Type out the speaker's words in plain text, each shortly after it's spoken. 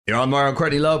You're on Mario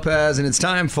Courtney Lopez, and it's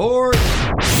time for...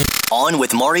 On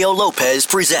with Mario Lopez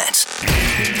presents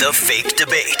The Fake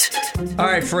Debate. All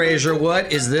right, Frazier,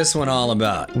 what is this one all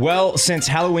about? Well, since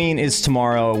Halloween is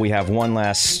tomorrow, we have one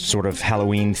last sort of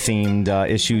Halloween-themed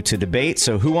issue to debate.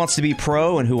 So who wants to be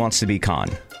pro and who wants to be con?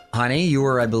 Honey, you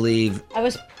were, I believe... I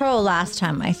was pro last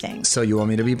time, I think. So you want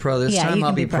me to be pro this time? You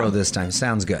I'll can be pro this time.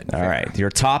 Sounds good. All right.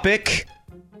 Your topic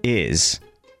is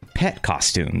pet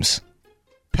costumes.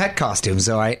 Pet costumes,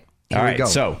 all right. Here we go.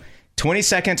 So 20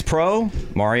 seconds pro.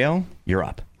 Mario, you're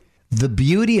up. The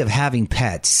beauty of having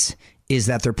pets is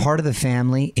that they're part of the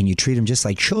family and you treat them just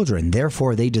like children.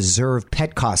 Therefore, they deserve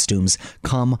pet costumes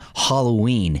come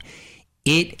Halloween.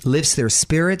 It lifts their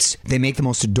spirits. They make the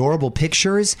most adorable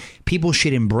pictures. People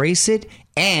should embrace it.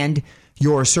 And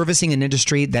you're servicing an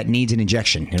industry that needs an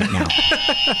injection right now.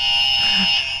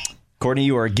 Courtney,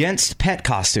 you are against pet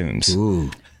costumes.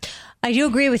 Ooh. I do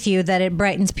agree with you that it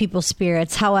brightens people's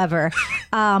spirits. However,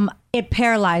 it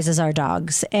paralyzes our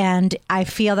dogs. And I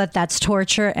feel that that's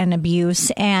torture and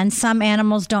abuse. And some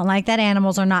animals don't like that.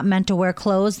 Animals are not meant to wear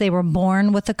clothes. They were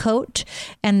born with a coat.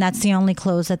 And that's the only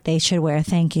clothes that they should wear.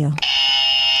 Thank you.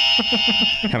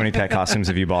 How many pet costumes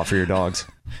have you bought for your dogs?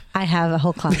 I have a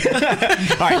whole closet.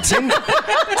 All right,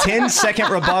 10-second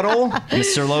rebuttal,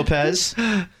 Mr. Lopez.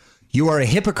 You are a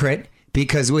hypocrite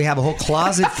because we have a whole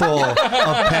closet full of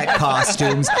pet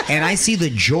costumes, and I see the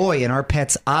joy in our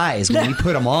pets' eyes when we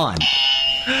put them on.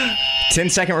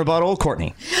 10-second rebuttal,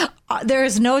 Courtney. There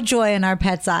is no joy in our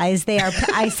pets' eyes.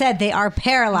 I said they are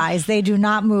paralyzed. They do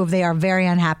not move. They are very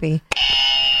unhappy.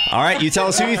 All right, you tell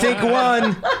us who you think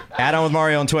won. Add on with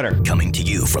Mario on Twitter. Coming to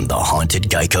you from the Haunted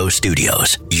Geico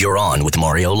Studios. You're on with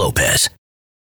Mario Lopez.